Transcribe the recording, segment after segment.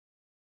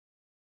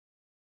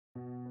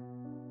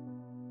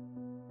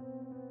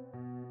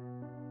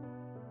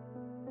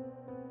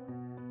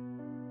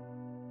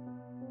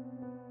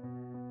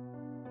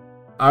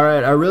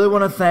Alright, I really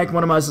want to thank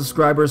one of my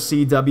subscribers,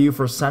 CW,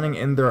 for sending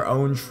in their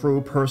own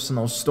true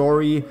personal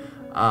story.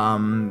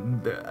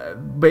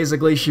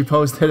 Basically, she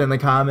posted in the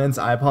comments,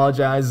 I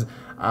apologize,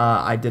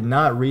 I did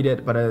not read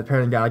it, but it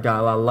apparently got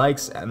a lot of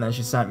likes, and then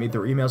she sent me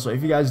through email. So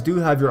if you guys do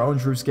have your own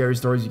true scary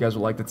stories you guys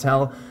would like to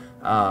tell,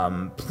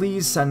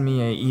 please send me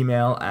an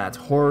email at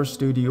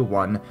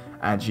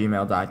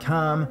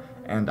horrorstudio1@gmail.com,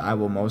 and I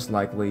will most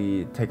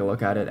likely take a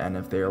look at it, and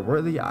if they are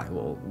worthy, I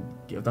will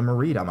give them a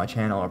read on my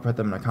channel or put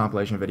them in a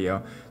compilation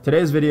video.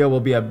 Today's video will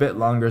be a bit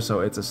longer, so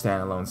it's a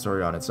standalone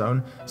story on its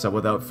own. So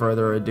without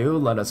further ado,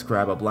 let us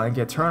grab a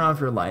blanket, turn off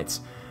your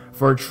lights,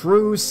 for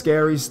true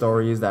scary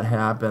stories that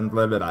happened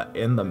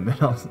in the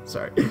middle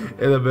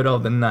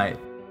of the night.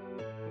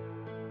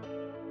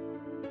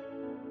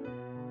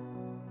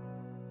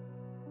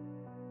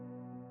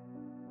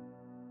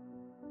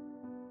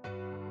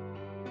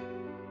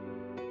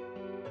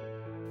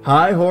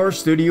 Hi Horror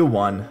Studio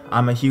 1,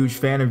 I'm a huge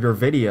fan of your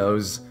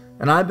videos,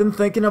 and I've been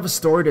thinking of a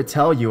story to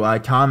tell you. I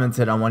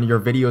commented on one of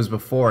your videos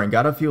before and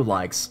got a few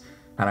likes,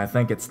 and I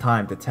think it's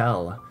time to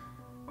tell.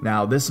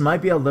 Now this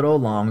might be a little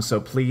long,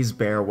 so please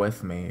bear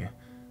with me.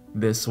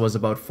 This was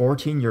about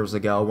 14 years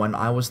ago when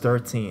I was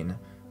 13,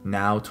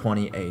 now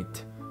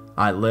 28.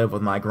 I lived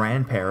with my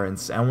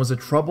grandparents and was a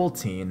troubled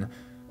teen.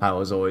 I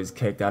was always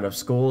kicked out of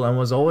school and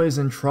was always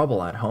in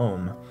trouble at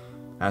home.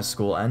 As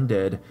school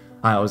ended,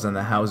 I was in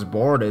the house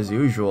bored as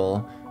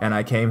usual, and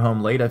I came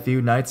home late a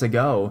few nights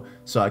ago,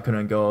 so I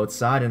couldn't go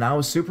outside, and I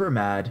was super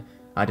mad.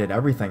 I did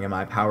everything in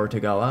my power to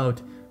go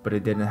out, but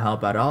it didn't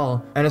help at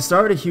all, and it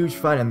started a huge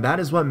fight, and that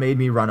is what made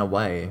me run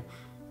away.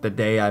 The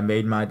day I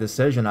made my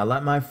decision, I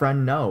let my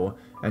friend know,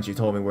 and she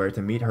told me where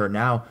to meet her.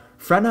 Now,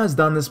 friend has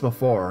done this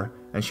before,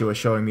 and she was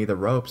showing me the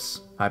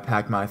ropes. I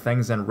packed my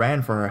things and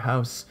ran for her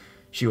house.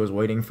 She was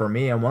waiting for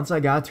me, and once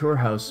I got to her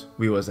house,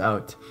 we was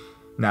out.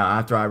 Now,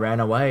 after I ran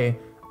away,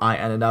 I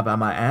ended up at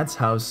my aunt's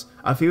house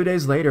a few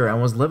days later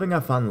and was living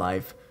a fun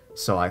life,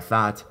 so I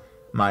thought.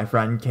 My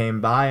friend came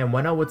by and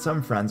went out with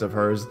some friends of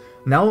hers.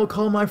 Now we'll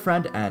call my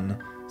friend N.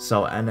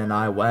 So N and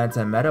I went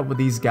and met up with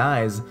these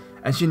guys,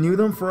 and she knew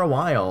them for a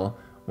while.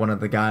 One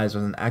of the guys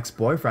was an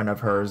ex-boyfriend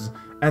of hers,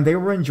 and they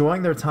were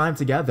enjoying their time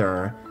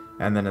together.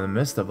 And then in the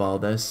midst of all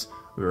this,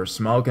 we were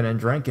smoking and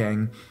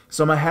drinking,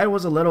 so my head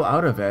was a little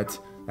out of it.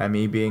 And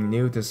me being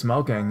new to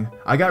smoking,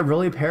 I got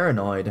really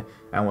paranoid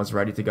and was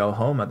ready to go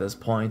home at this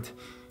point.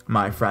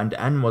 My friend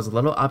N was a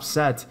little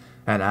upset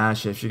and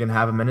asked if she can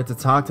have a minute to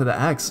talk to the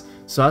ex,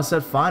 so I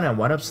said fine and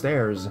went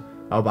upstairs.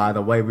 Oh, by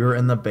the way, we were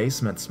in the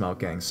basement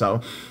smoking,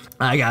 so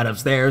I got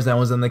upstairs and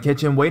was in the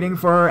kitchen waiting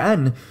for her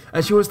N,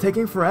 and she was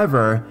taking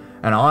forever,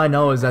 and all I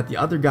know is that the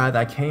other guy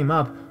that came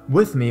up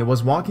with me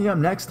was walking up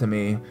next to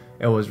me.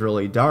 It was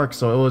really dark,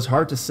 so it was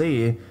hard to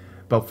see,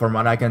 but from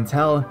what I can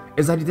tell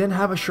is that he didn't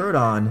have a shirt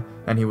on,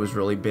 and he was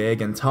really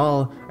big and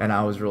tall, and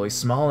I was really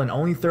small and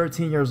only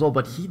 13 years old,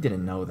 but he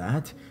didn't know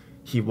that.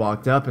 He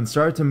walked up and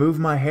started to move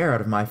my hair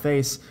out of my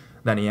face.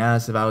 Then he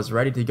asked if I was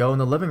ready to go in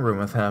the living room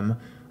with him.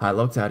 I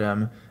looked at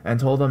him and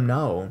told him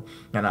no,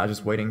 and I was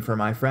just waiting for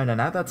my friend,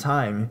 and at that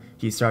time,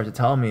 he started to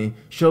tell me,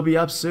 she'll be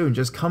up soon,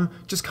 just come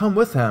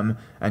with him,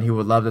 and he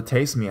would love to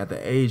taste me at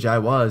the age I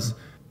was.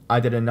 I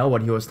didn't know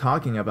what he was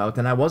talking about,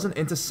 and I wasn't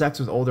into sex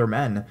with older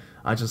men.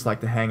 I just like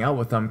to hang out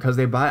with them because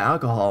they buy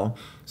alcohol.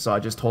 So I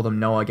just told him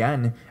no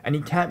again, and he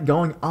kept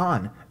going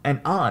on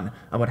and on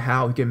about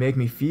how he could make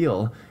me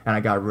feel, and I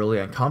got really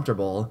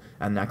uncomfortable,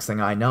 and next thing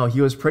I know, he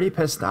was pretty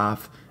pissed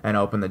off and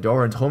opened the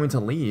door and told me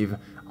to leave.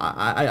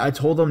 I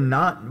told him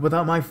not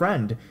without my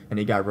friend, and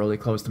he got really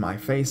close to my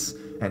face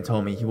and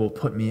told me he will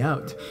put me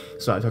out.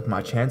 So I took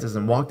my chances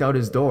and walked out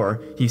his door.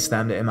 He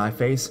slammed it in my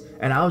face,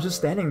 and I was just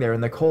standing there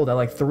in the cold at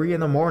like 3 in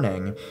the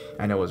morning,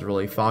 and it was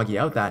really foggy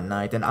out that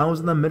night, and I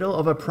was in the middle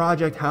of a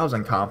project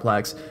housing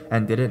complex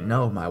and didn't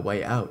know my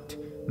way out.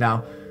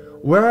 Now,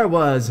 where I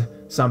was,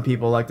 some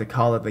people like to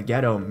call it the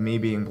ghetto, me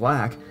being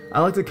black. I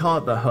like to call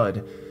it the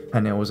hood,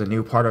 and it was a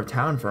new part of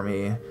town for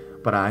me.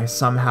 But I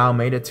somehow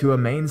made it to a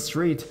main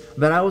street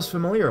that I was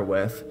familiar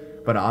with.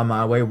 But on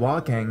my way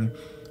walking,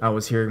 I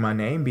was hearing my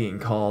name being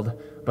called,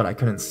 but I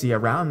couldn't see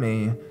around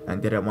me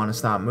and didn't want to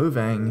stop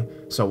moving.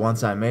 So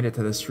once I made it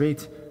to the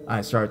street,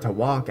 I started to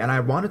walk and I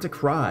wanted to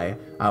cry.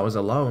 I was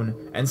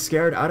alone and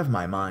scared out of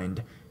my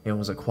mind. It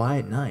was a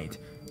quiet night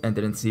and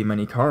didn't see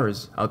many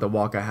cars out. The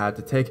walk I had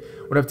to take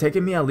would have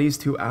taken me at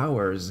least 2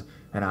 hours,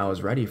 and I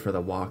was ready for the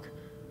walk.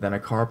 Then a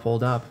car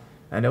pulled up,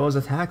 and it was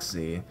a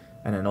taxi,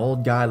 and an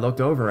old guy looked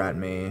over at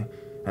me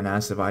and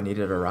asked if I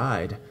needed a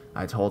ride.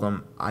 I told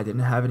him I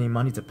didn't have any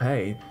money to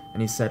pay,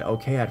 and he said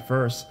okay at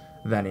first.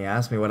 Then he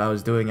asked me what I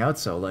was doing out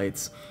so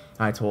late.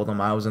 I told him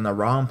I was in the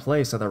wrong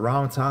place at the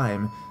wrong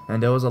time,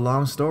 and it was a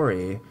long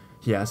story.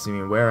 He asked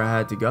me where I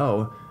had to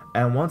go,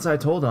 and once I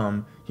told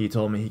him, he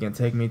told me he can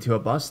take me to a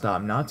bus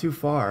stop not too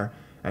far,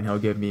 and he'll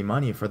give me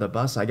money for the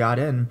bus. I got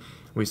in.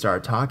 We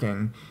started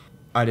talking.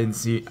 I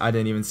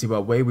didn't even see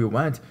what way we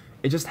went.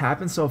 It just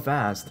happened so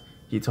fast.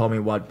 He told me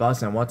what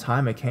bus and what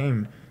time it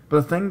came.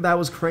 But the thing that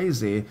was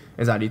crazy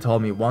is that he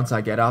told me once I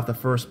get off the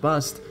first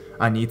bus,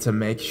 I need to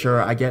make sure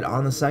I get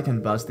on the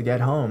second bus to get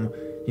home.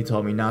 He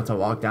told me not to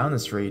walk down the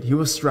street. He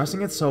was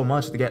stressing it so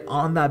much to get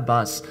on that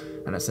bus,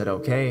 and I said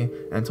okay,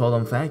 and told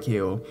him thank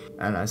you,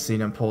 and I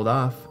seen him pulled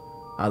off.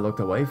 I looked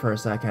away for a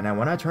second, and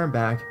when I turned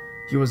back,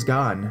 he was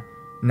gone.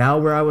 Now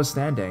where I was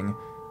standing,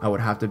 I would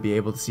have to be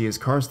able to see his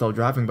car still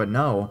driving, but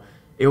no,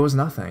 it was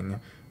nothing.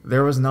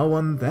 There was no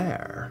one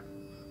there.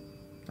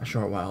 A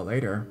short while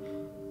later,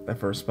 the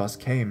first bus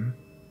came,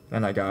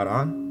 and I got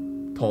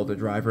on, told the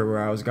driver where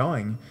I was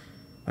going,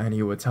 and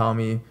he would tell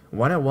me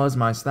when it was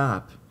my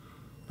stop.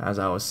 As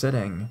I was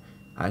sitting,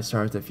 I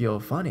started to feel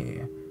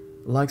funny,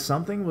 like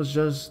something was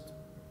just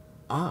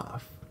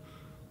off.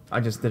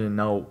 I just didn't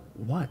know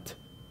what.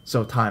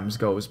 So time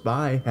goes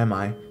by, and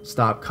my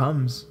stop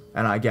comes,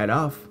 and I get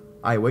off.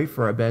 I wait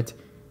for a bit,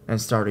 and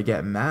started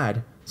getting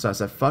mad, so I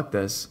said fuck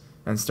this,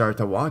 and started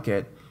to walk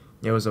it.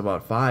 It was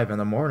about 5 in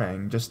the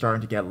morning, just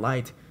starting to get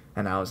light,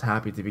 and I was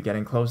happy to be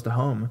getting close to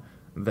home.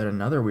 Then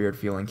another weird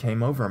feeling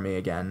came over me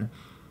again,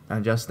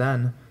 and just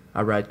then,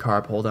 a red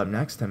car pulled up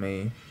next to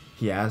me.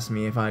 He asked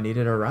me if I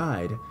needed a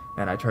ride,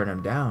 and I turned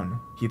him down.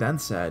 He then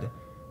said,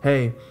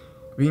 "Hey,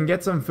 we can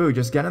get some food,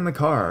 just get in the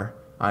car."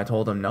 I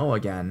told him no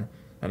again,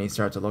 and he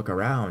started to look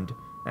around,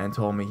 and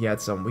told me he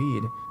had some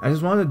weed. I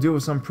just wanted to do it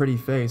with some pretty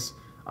face.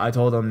 I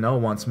told him no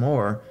once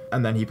more,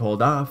 and then he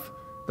pulled off.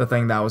 The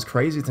thing that was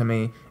crazy to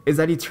me is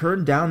that he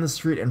turned down the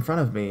street in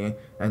front of me,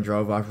 and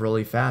drove off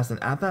really fast,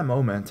 and at that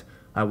moment,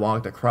 I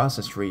walked across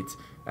the street,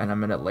 and a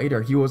minute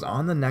later, he was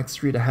on the next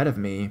street ahead of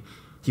me.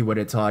 He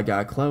waited till I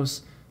got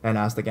close, and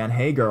asked again,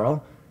 "Hey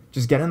girl,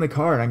 just get in the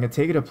car and I can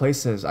take you to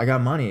places. I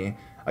got money.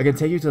 I can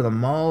take you to the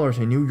mall or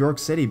to New York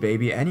City,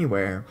 baby,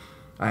 anywhere."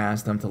 I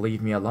asked him to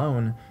leave me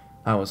alone.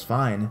 I was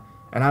fine,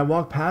 and I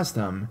walked past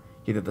him.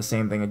 He did the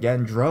same thing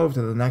again, drove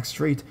to the next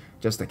street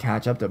just to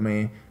catch up to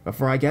me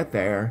before I get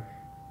there.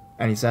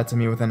 And he said to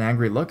me with an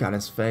angry look on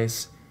his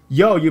face,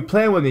 "Yo, you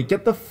playing with me?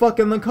 Get the fuck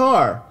in the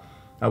car."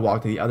 I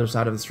walked to the other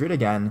side of the street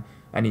again,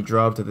 and he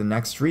drove to the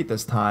next street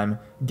this time,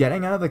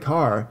 getting out of the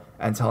car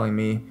and telling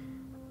me,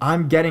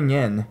 "I'm getting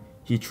in."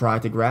 He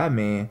tried to grab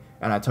me,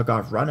 and I took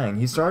off running.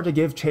 He started to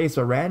give chase,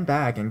 but ran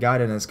back and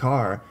got in his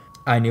car.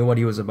 I knew what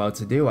he was about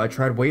to do. I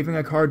tried waving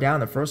a car down,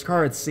 the first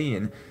car I'd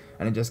seen,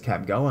 and it just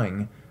kept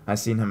going. I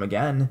seen him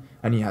again,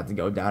 and he had to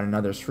go down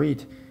another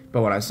street.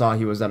 But when I saw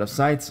he was out of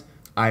sight,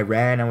 I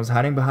ran and was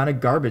hiding behind a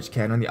garbage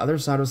can on the other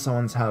side of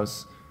someone's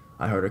house.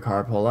 I heard a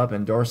car pull up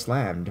and door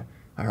slammed.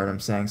 I heard him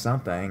saying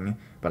something,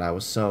 but I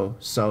was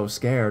so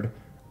scared.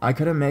 I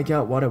couldn't make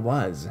out what it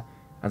was.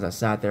 As I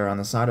sat there on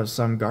the side of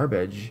some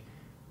garbage,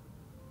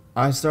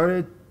 I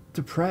started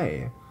to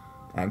pray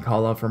and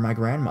call out for my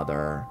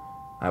grandmother.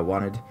 I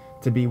wanted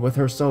to be with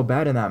her so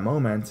bad in that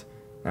moment,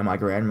 and my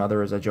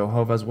grandmother is a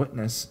Jehovah's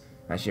Witness,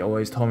 and she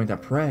always told me to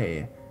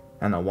pray.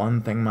 And the one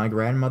thing my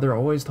grandmother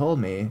always told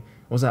me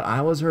was that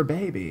I was her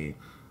baby,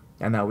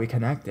 and that we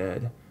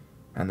connected.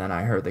 And then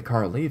I heard the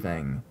car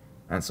leaving,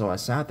 and so I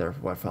sat there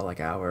for what felt like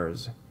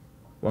hours.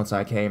 Once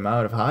I came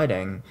out of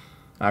hiding,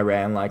 I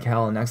ran like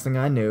hell, and next thing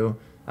I knew,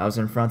 I was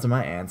in front of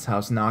my aunt's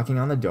house knocking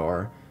on the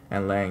door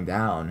and laying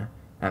down,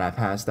 and I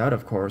passed out,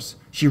 of course.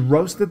 She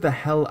roasted the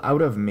hell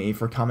out of me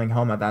for coming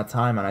home at that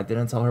time, and I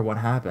didn't tell her what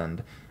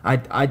happened. I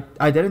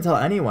didn't tell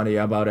anyone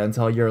about it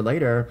until a year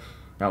later.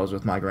 I was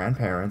with my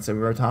grandparents, and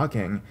we were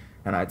talking,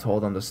 and I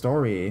told them the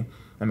story,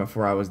 and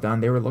before I was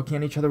done, they were looking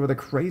at each other with a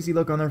crazy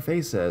look on their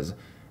faces,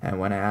 and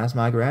when I asked,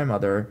 my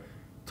grandmother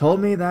told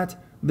me that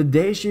the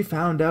day she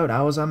found out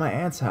I was at my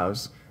aunt's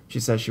house, she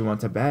said she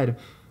went to bed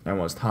and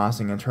was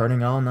tossing and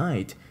turning all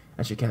night,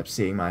 and she kept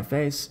seeing my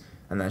face,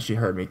 and then she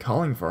heard me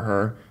calling for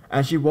her,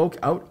 and she woke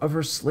out of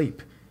her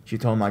sleep. She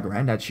told my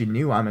granddad she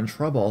knew I'm in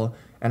trouble,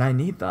 and I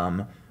need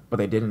them, but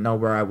they didn't know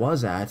where I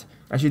was at,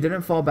 and she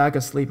didn't fall back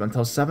asleep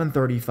until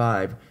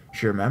 7:35.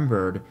 She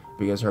remembered,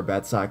 because her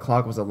bedside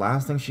clock was the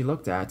last thing she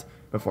looked at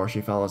before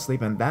she fell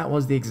asleep, and that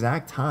was the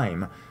exact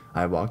time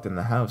I walked in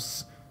the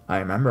house. I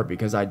remember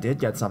because I did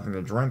get something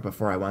to drink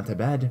before I went to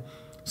bed.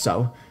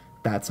 So,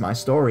 that's my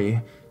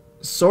story.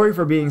 Sorry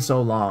for being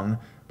so long,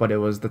 but it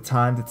was the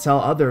time to tell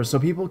others so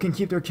people can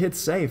keep their kids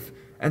safe,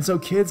 and so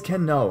kids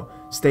can know.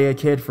 Stay a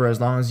kid for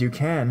as long as you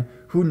can.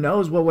 Who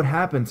knows what would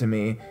happen to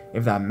me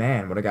if that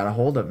man would have got a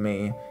hold of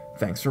me.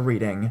 Thanks for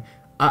reading.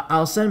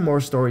 I'll send more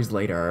stories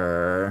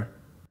later.